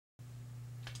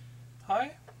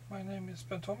Hi, my name is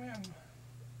Tommy, and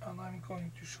I'm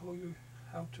going to show you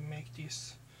how to make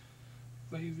this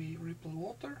wavy ripple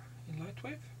water in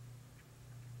Lightwave.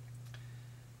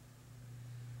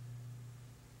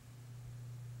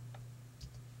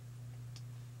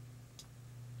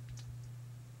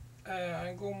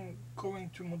 I'm going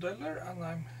to modeler and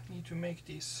I need to make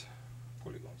these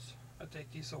polygons. I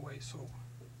take this away so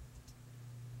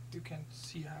you can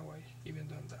see how I even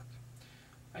done that.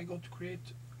 I go to create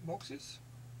boxes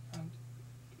and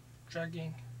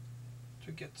dragging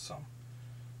to get some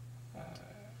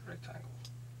rectangle.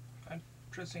 I'm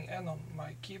pressing N on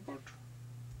my keyboard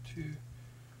to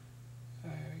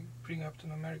bring up the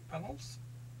numeric panels,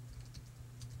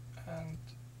 and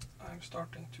I'm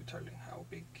starting to telling how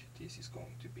big this is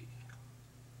going to be.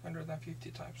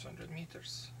 150 times 100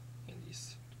 meters in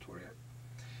this tutorial.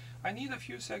 I need a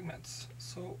few segments,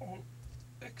 so on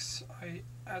X I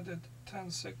added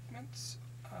 10 segments,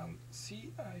 and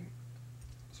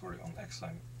on X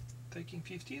I'm taking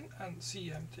 15 and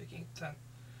C I'm taking 10,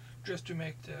 just to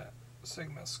make the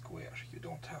segment square. You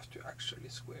don't have to actually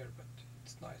square, but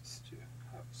it's nice to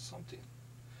have something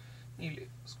nearly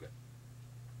square.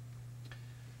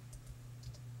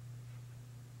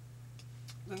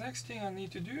 The next thing I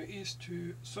need to do is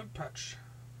to subpatch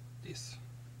this,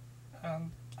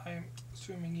 and I'm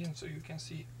zooming in so you can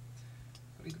see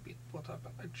a little bit what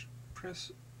happened. I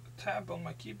press Tab on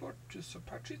my keyboard to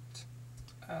subpatch it,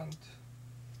 and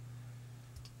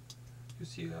you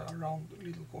see a round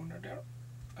little corner there.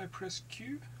 I press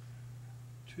Q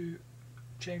to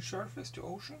change surface to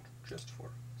ocean, just for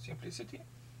simplicity,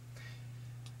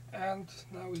 and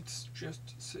now it's just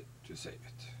to save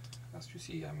it. As you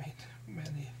see, I made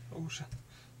many ocean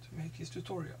to make this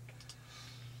tutorial.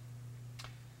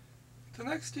 The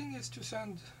next thing is to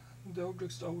send the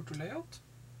objects over to layout.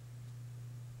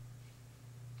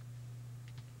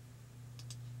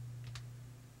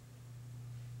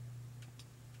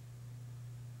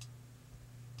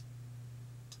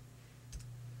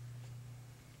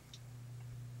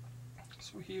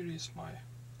 So here is my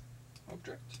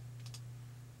object.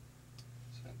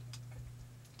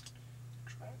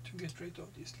 Try to get rid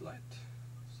of this light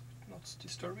so it's not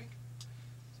disturbing.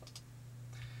 So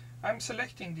I'm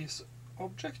selecting this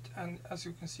object, and as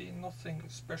you can see, nothing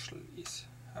special is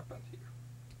happened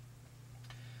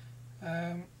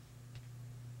here.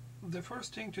 The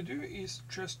first thing to do is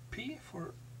just P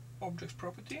for object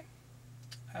property,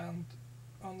 and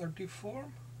under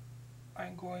deform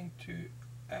I'm going to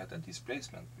add a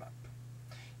displacement map.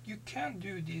 You can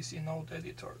do this in Node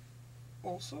Editor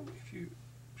also if you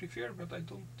prefer, but I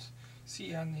don't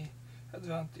see any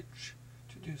advantage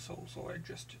to do so, so I'm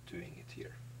just doing it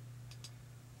here.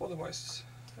 Otherwise,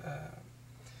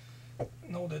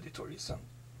 Node Editor is a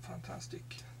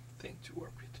fantastic thing to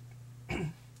work with.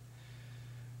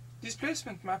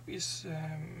 Displacement map is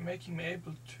making me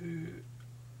able to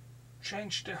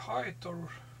change the height or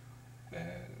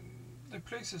the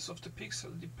places of the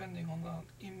pixel depending on an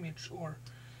image or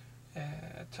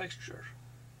a texture.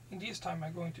 In this time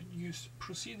I'm going to use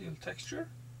procedural texture,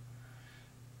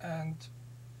 and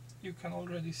you can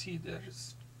already see that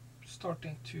it's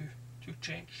starting to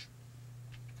change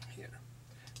here.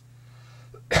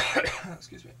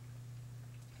 Excuse me.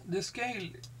 The scale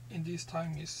in this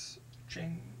time is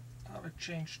have a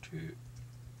change to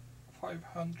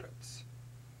 500ths,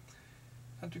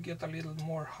 and to get a little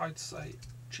more heights I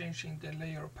changing the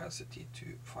layer opacity to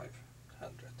 500,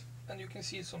 and you can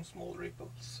see some small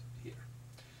ripples here.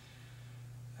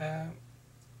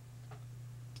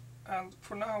 And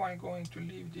for now I'm going to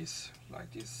leave this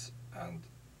like this and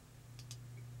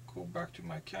go back to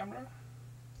my camera,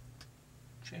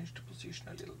 change the position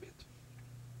a little bit.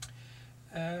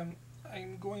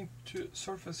 I'm going to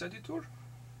Surface Editor,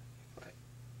 if I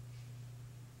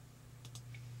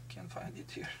can find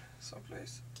it here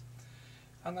someplace,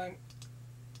 and I'm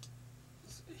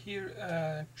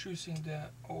here choosing the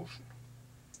ocean.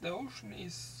 The ocean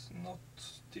is not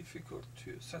difficult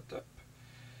to set up.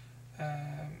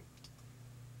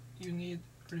 You need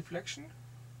reflection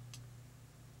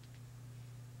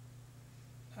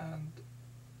and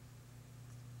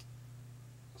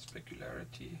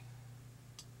specularity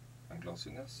and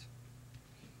glossiness.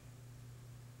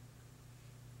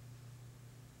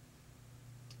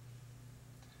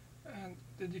 And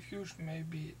the diffusion may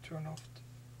be turned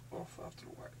off after a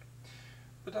while.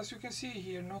 But as you can see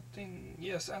here, nothing,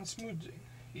 yes, and smoothing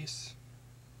is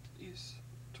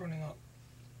turning on.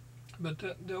 But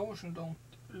the ocean don't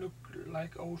look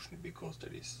like ocean because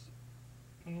there is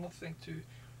nothing to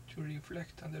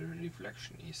reflect, and the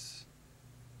reflection is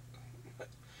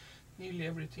nearly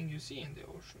everything you see in the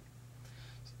ocean.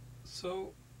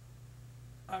 So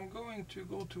I'm going to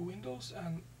go to Windows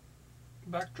and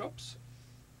Backdrops,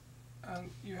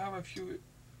 and you have a few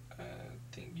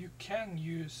things. You can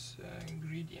use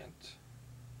gradient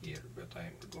here, but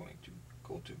I'm going to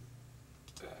go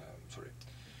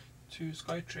to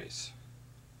Skytrace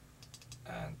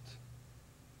and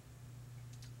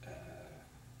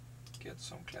get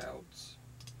some clouds,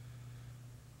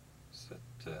 set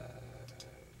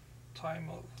time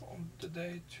on the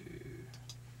day to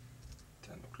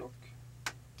 10 o'clock.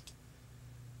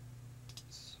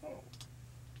 So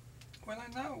when I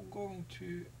now go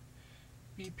into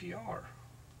BPR,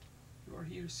 you are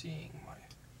here seeing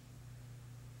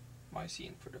my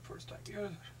scene for the first time. You're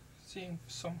seeing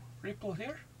some ripple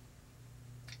here.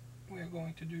 We are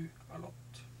going to do a lot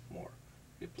more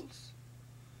ripples.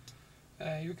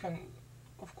 You can,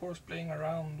 of course, playing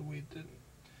around with the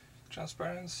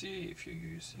transparency if you're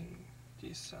using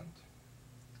this and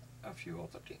a few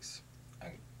other things.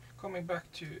 I'm coming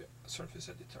back to Surface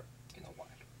Editor in a while.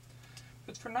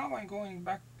 But for now I'm going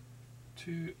back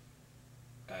to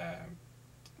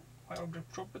my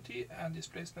object property and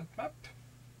displacement map.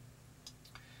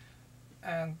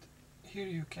 And here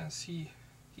you can see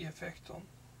the effect on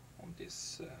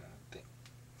this thing.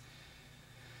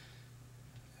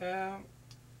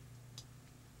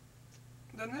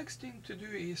 The next thing to do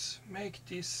is make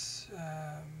this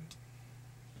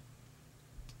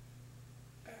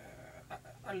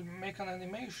I'll make an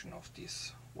animation of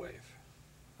this wave.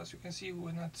 As you can see,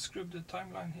 when I scrub the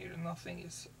timeline here, nothing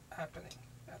is happening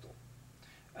at all.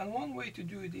 And one way to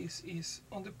do this is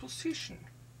on the position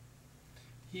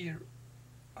here.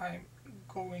 I'm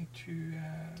going to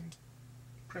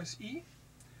press E,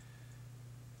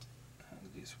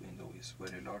 and this window is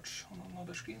very large on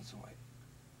another screen, so I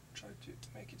try to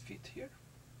make it fit here.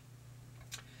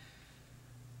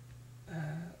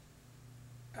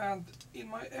 And in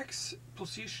my X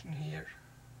position here,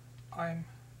 I'm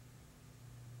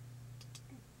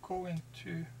going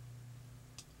to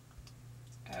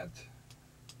add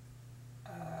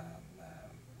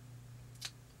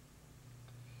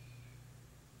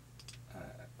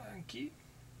an key.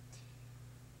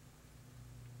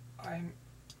 I'm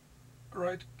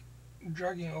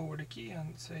dragging over the key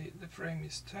and say the frame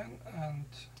is 10, and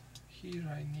here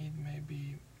I need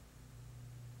maybe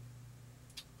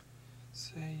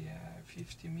say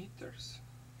 50 meters.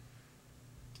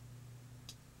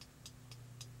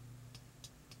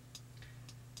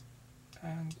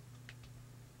 And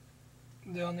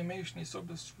the animation is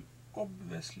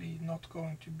obviously not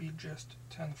going to be just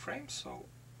 10 frames, so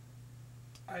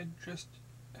I just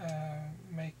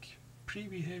make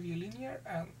pre-behavior linear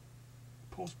and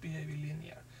post-behavior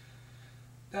linear.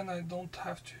 Then I don't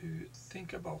have to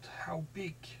think about how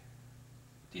big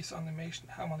this animation,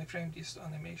 how many frames this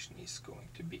animation is going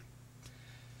to be.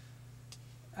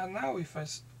 And now if I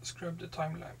scrub the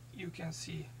timeline, you can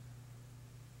see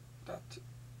that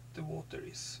the water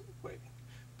is waving.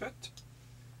 But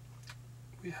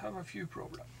we have a few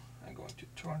problems. I'm going to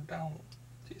turn down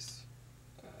this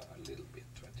a little bit,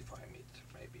 25 meters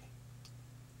maybe.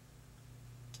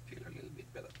 Feel a little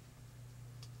bit better.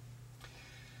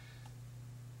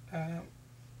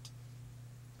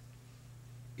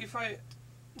 If I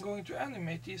going to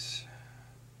animate these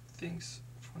things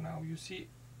for now, you see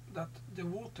that the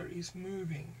water is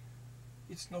moving.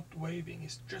 It's not waving,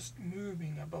 it's just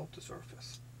moving about the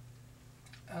surface.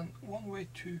 And one way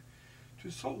to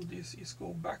solve this is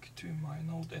go back to my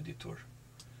node editor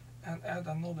and add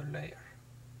another layer.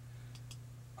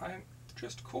 I'm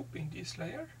just copying this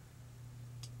layer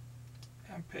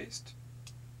and paste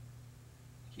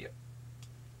here.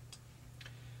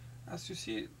 As you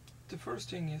see, the first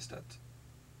thing is that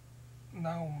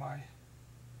now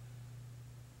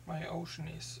my ocean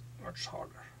is much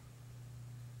harder,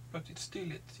 but it's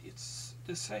still it's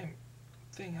the same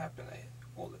thing happening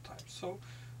all the time. So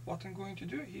what I'm going to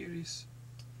do here is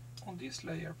on this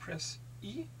layer press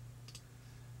E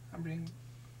and bring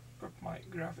up my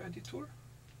graph editor,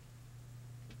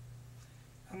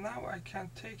 and now I can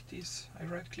take this. I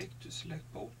right click to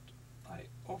select both. I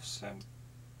offset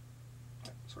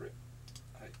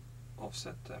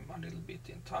them a little bit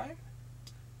in time,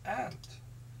 and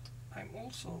I'm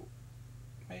also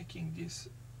making this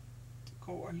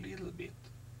go a little bit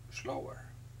slower,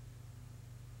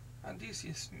 and this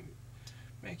is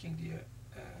making the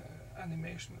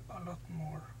animation a lot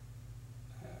more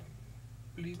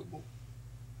believable.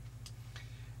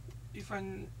 If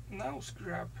I now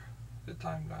scrap the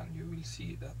timeline, you will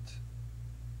see that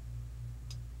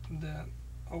the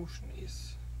ocean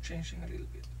is changing a little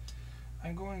bit.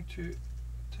 I'm going to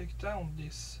take down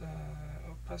this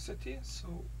opacity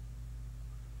so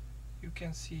you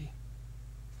can see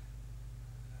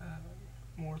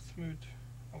more smooth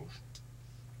motion.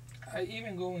 I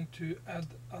even going to add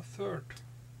a third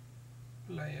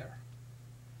layer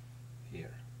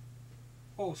here.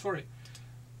 Oh, sorry.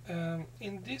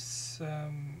 In this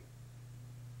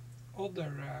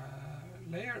other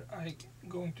layer, I'm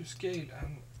going to scale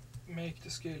and make the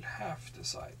scale half the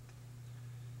side.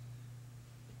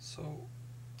 So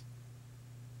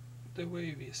the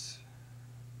wave is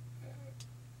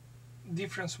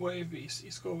different wave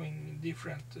is going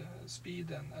different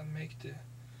speed and make the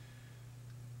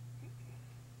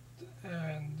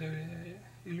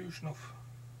illusion of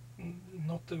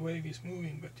not the wave is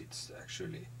moving, but it's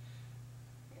actually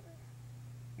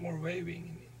more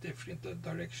waving in different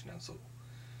direction and so.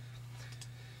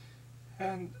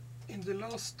 And in the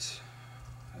last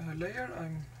layer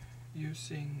I'm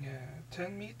using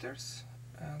 10 meters,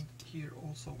 and here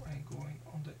also I'm going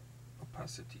on the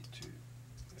opacity to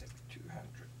maybe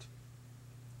 200.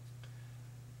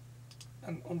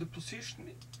 And on the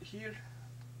position here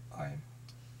I'm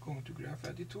going to graph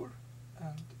editor,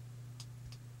 and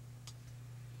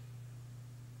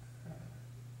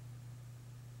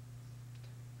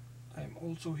I'm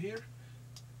also here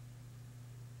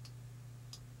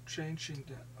changing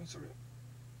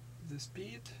the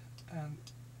speed, and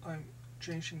I'm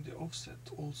changing the offset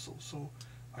also, so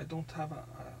I don't have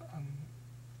an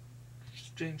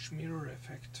strange mirror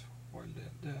effect while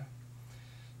the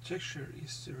texture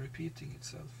is repeating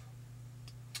itself.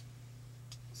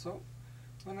 So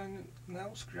when I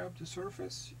now scrub the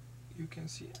surface, you can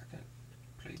see I can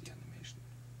play the animation.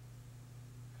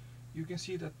 You can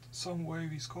see that some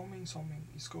wave is coming, some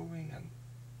is going, and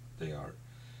they are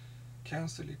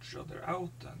cancel each other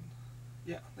out, and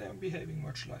yeah, they are behaving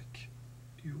much like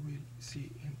you will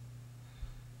see in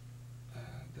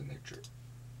the nature.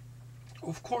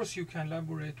 Of course you can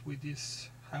elaborate with this,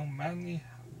 how many,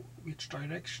 which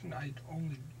direction. I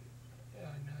only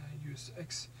use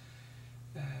X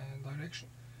direction.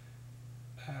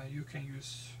 You can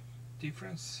use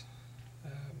difference,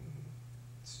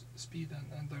 speed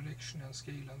and direction and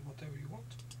scale and whatever you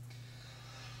want.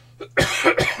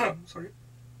 Sorry.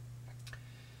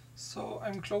 So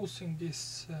I'm closing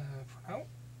this for now.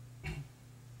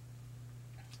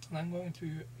 And I'm going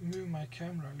to move my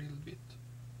camera a little bit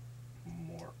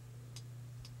more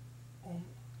on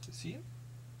the scene,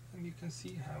 and you can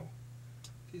see how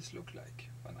this looks like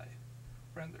when I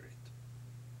render it.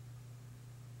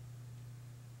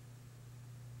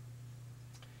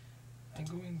 I'm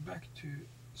going back to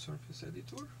Surface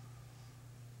Editor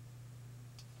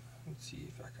and see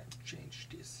if I can change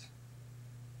this.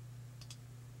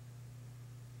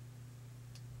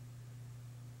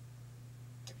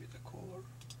 Maybe the color,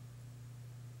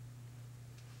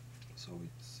 so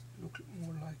it's look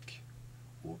more like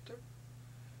water.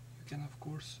 You can of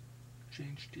course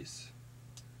change this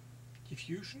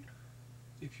diffusion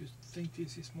if you think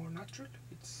this is more natural.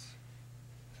 It's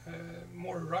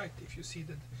more right if you see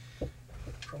that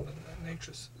from the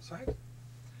nature's side,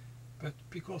 but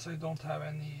because I don't have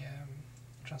any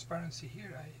transparency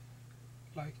here, I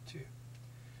like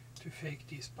to fake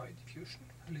this by diffusion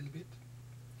a little bit.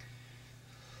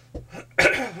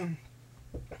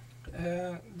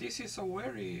 This is a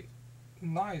very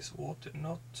nice water,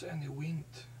 not any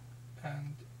wind,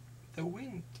 and the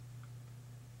wind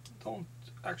don't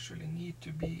actually need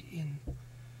to be in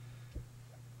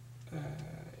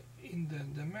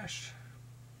the mesh,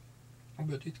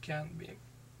 but it can be.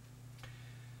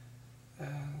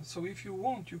 So if you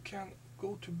want, you can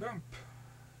go to bump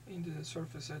in the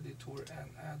surface editor and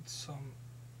add some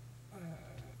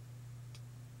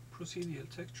procedural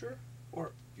texture,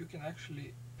 or you can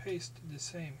actually paste the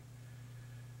same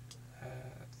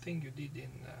thing you did in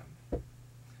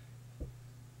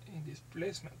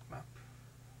displacement map,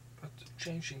 but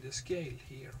changing the scale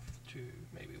here to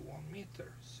maybe 1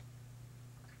 meter.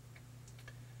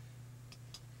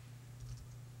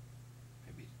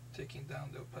 Maybe taking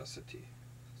down the opacity.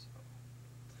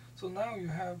 So now you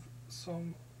have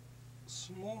some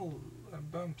small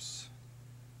bumps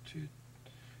to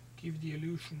give the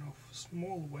illusion of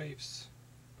small waves,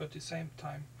 but at the same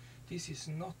time this is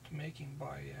not making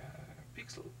by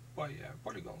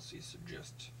polygons, it's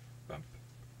just bump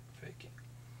faking.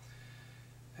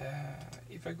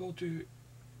 If I go to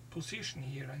position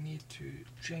here, I need to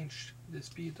change the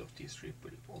speed of this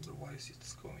ripple, otherwise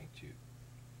it's going to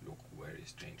look very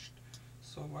strange.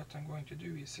 So what I'm going to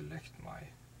do is select my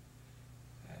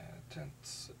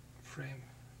 10th frame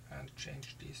and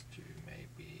change this to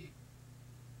maybe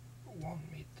 1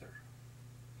 meter.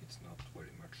 It's not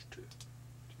very much to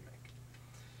make.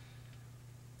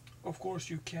 Of course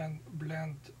you can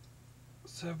blend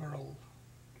several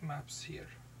maps here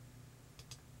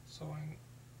So I'm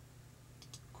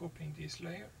copying this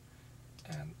layer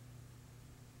and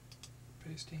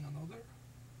pasting another,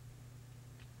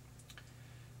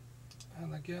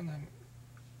 and again I'm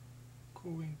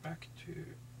going back to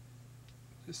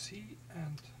the sea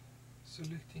and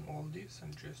selecting all this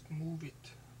and just move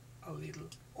it a little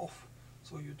off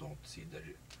so you don't see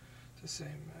the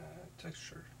same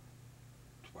texture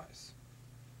twice.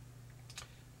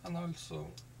 And also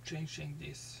changing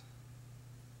this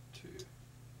to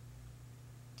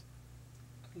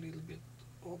a little bit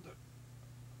other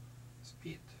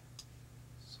speed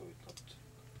so it's not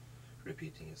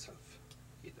repeating itself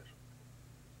either.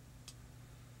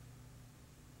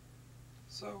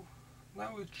 So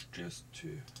now it's just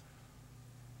to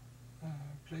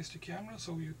place the camera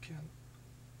so you can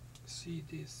see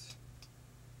this.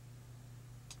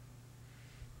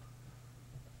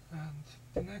 And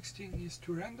the next thing is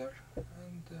to render,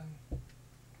 and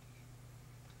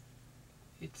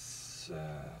it's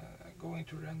going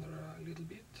to render a little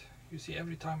bit. You see,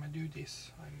 every time I do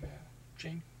this,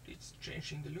 it's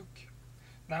changing the look.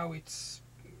 Now it's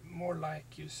more like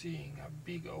you're seeing a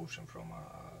big ocean from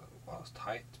a vast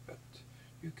height, but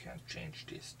you can change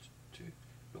this to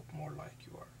look more like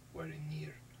you are very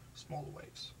near small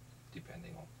waves,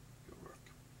 depending on your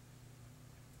work.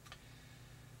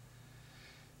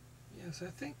 Yes, I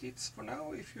think it's for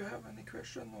now. If you have any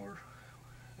question or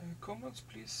comments,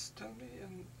 please tell me,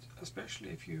 and especially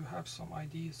if you have some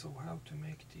ideas of how to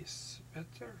make this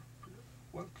better,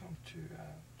 welcome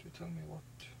to tell me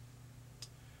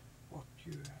what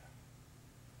you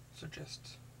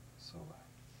suggest. So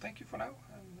thank you for now,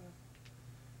 and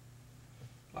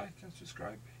like and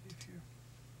subscribe if you